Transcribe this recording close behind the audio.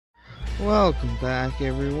Welcome back,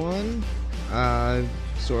 everyone.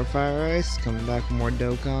 Store Fire Ice coming back with more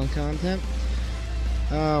Dokkan content.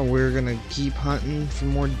 We're gonna keep hunting for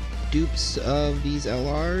more dupes of these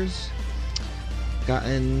LRs.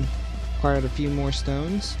 Gotten quite a few more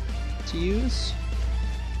stones to use,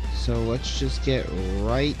 so let's just get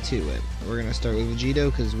right to it. We're gonna start with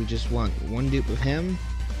Vegito because we just want one dupe of him.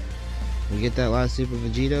 We get that last dupe of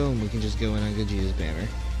Vegito, and we can just go in on Gogeta's banner.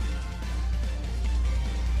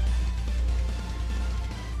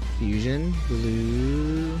 Fusion,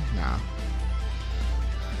 blue, nah.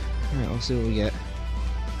 Alright, we'll see what we get.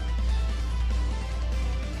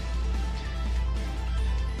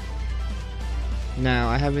 Now,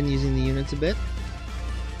 I have been using the units a bit.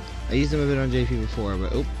 I used them a bit on JP before,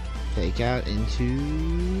 but fake out into...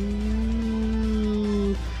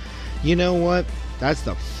 You know what? That's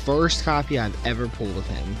the first copy I've ever pulled of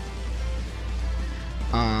him.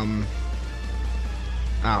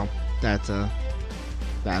 Oh, that's a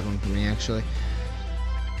bad one for me, actually.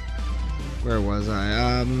 Where was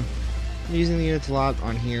I? I'm using the units a lot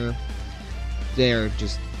on here. They're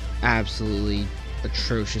just absolutely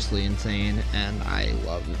atrociously insane, and I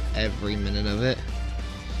love every minute of it.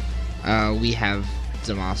 We have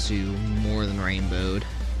Zamasu more than rainbowed.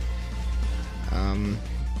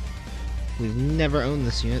 We've never owned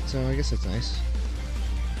this unit, so I guess that's nice.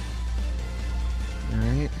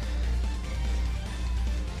 Alright.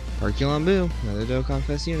 Herculon Boo, another Dokkan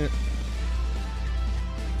Fest unit.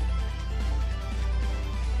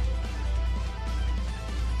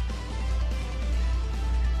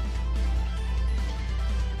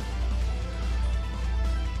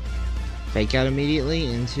 Fake out immediately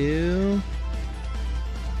into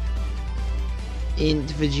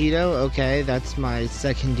Vegito. Okay, that's my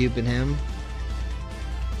second dupe in him.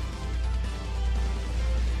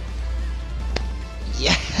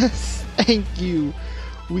 Yes, thank you.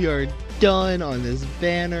 We are done on this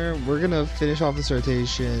banner. We're gonna finish off this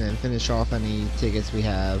rotation and finish off any tickets we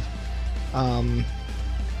have. I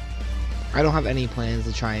don't have any plans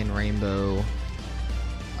to try and rainbow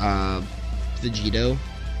Vegito.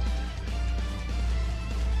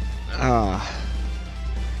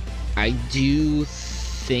 I do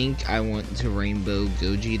think I want to rainbow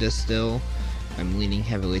Gogeta still. I'm leaning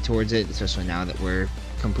heavily towards it, especially now that we're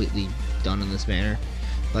completely done on this banner.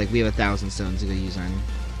 Like, we have 1,000 stones to go use on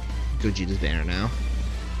Gogeta's banner now.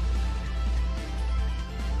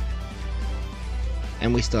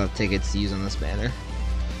 And we still have tickets to use on this banner.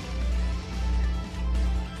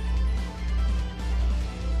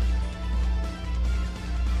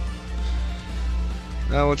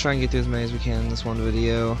 We'll try and get through as many as we can in this one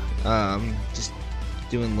video. Just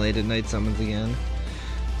doing late at night summons again.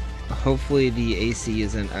 Hopefully the AC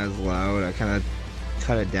isn't as loud. I kind of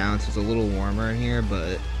cut it down so it's a little warmer in here,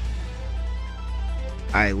 but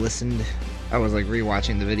I was like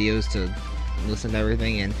rewatching the videos to listen to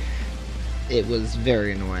everything, and it was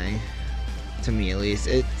very annoying to me, at least.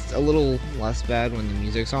 It's a little less bad when the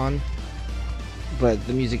music's on, but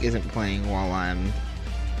the music isn't playing while I'm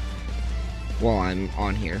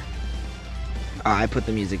on here. I put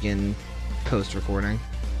the music in post-recording.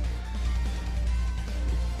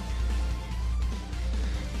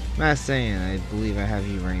 Matt saying, I believe I have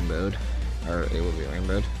you rainbowed, or it will be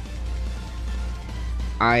rainbowed.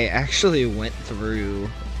 I actually went through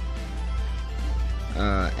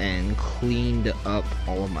and cleaned up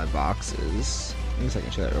all of my boxes. Let me see if I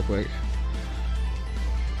can show that real quick.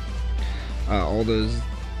 All those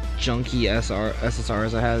junky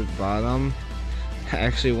SSRs I had at the bottom, I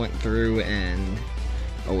actually went through and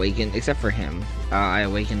awakened, except for him. I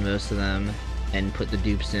awakened most of them and put the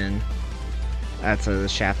dupes in. That's the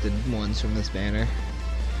shafted ones from this banner.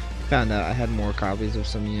 Found out I had more copies of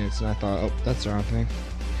some units, and I thought, oh, that's the wrong thing.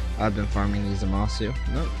 I've been farming these Zamasu.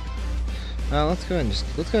 Nope. Let's go ahead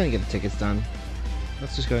and get the tickets done.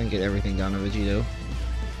 Let's just go ahead and get everything done on Vegito.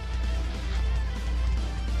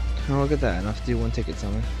 Oh, look at that! Enough to do one ticket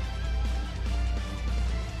summon.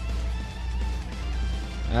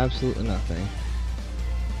 Absolutely nothing.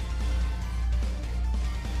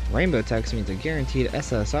 Rainbow text means a guaranteed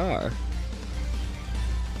SSR.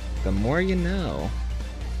 The more you know.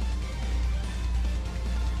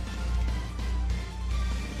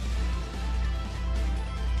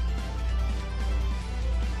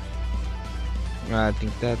 I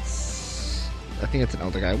think that's an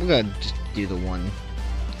elder guy. We're gonna just do the one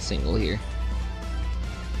single here.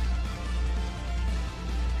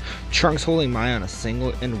 Trunks holding Maya on a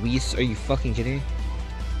single, and Whis, are you fucking kidding me?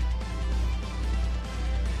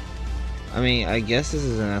 I mean, I guess this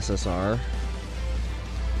is an SSR.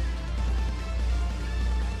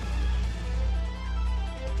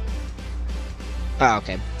 Oh,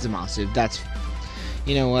 okay, Zamasu. That's...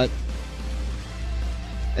 You know what?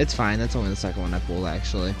 It's fine. That's only the second one I pulled,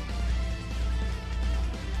 actually.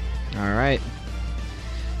 Alright.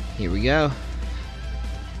 Here we go.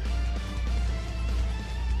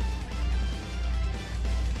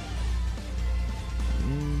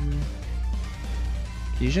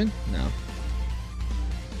 Fusion? No.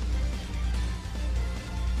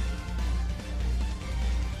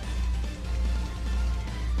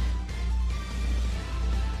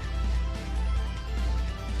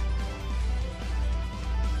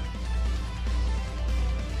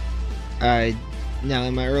 Now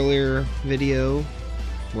in my earlier video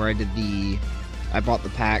where I bought the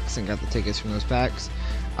packs and got the tickets from those packs,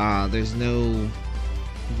 there's no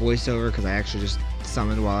voiceover because I actually just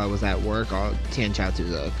summoned while I was at work. Tian Chao to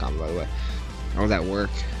the comment, by the way. I was at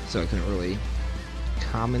work, so I couldn't really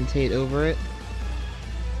commentate over it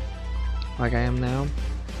like I am now.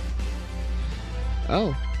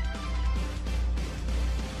 Oh.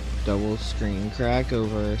 Double screen crack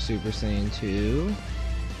over Super Saiyan 2.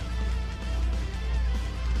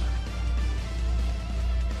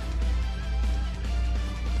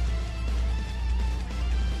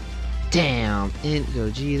 Damn, Int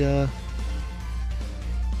Gogeta.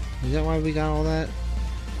 Is that why we got all that?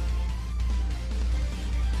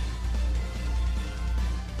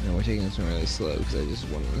 No, we're taking this one really slow because I just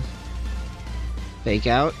want to fake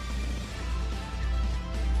out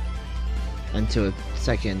into a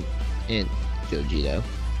second Int Gogeta.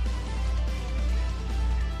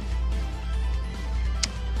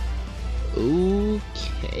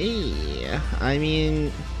 Okay, I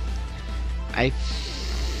mean, I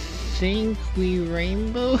think we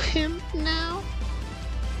rainbow him now.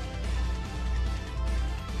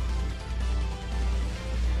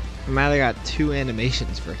 I might have got 2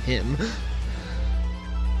 animations for him. I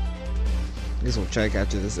guess we'll check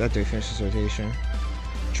after we finish this rotation.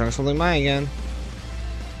 Trunks holding mine again.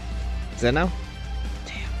 Is that now?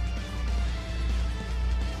 Damn.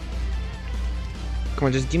 Come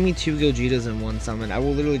on, just give me 2 Gogetas and 1 summon. I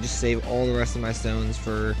will literally just save all the rest of my stones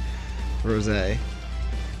for Rose.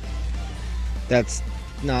 That's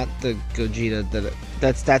not the Gogeta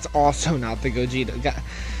that's also not the Gogeta.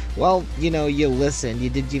 Well, you know, you listened. You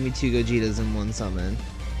did give me 2 Gogetas in 1 summon.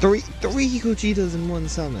 Three Gogetas in 1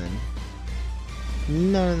 summon.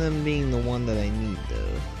 None of them being the one that I need,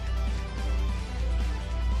 though.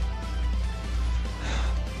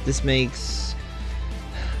 This makes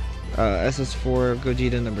SS4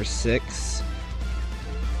 Gogeta number 6.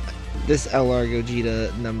 This LR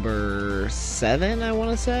Gogeta number 7, I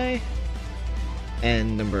want to say.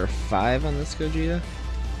 And number 5 on this Gogeta.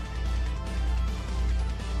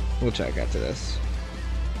 We'll check after this.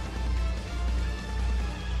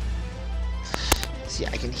 See,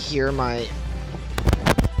 I can hear my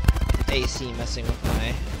AC messing with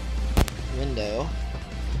my window.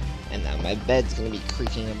 And now my bed's gonna be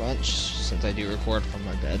creaking a bunch since I do record from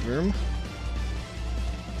my bedroom.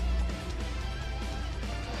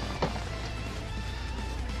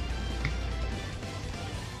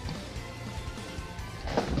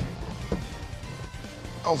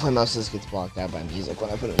 Hopefully most of this gets blocked out by music when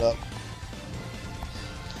I put it up.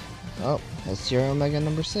 Oh, that's Zero Omega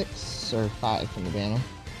number 6, or 5 from the banner.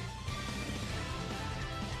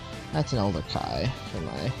 That's an older Kai for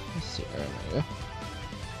my Zero Omega.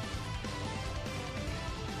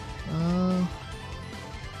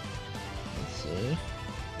 Let's see.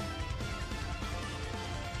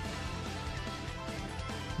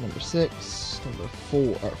 Number 6, number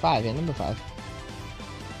 4, or 5, yeah, number 5.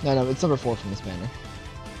 No, it's number 4 from this banner.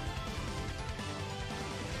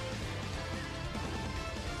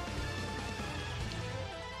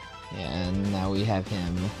 And now we have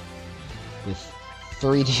him with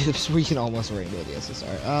 3 dupes. We can almost rainbow the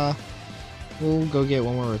SSR. We'll go get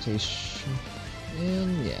 1 more rotation.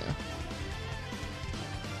 And yeah.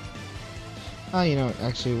 You know what,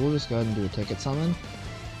 actually, we'll just go ahead and do a ticket summon.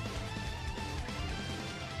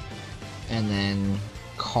 And then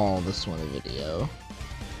call this one a video.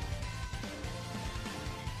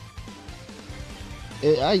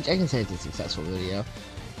 I can say it's a successful video.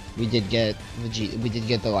 We did get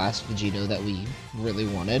the last Vegito that we really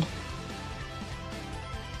wanted.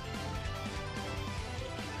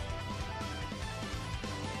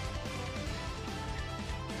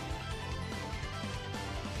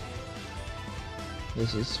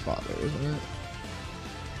 This is fodder, isn't it?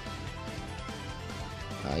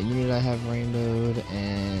 Unit I have rainbowed,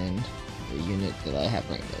 and the unit that I have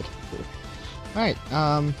rainbowed. Cool. Alright,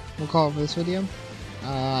 we'll call it for this video.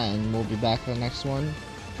 And we'll be back for the next one.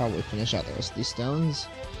 Probably finish out the rest of these stones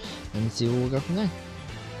and see where we'll go from there.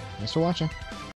 Thanks for watching.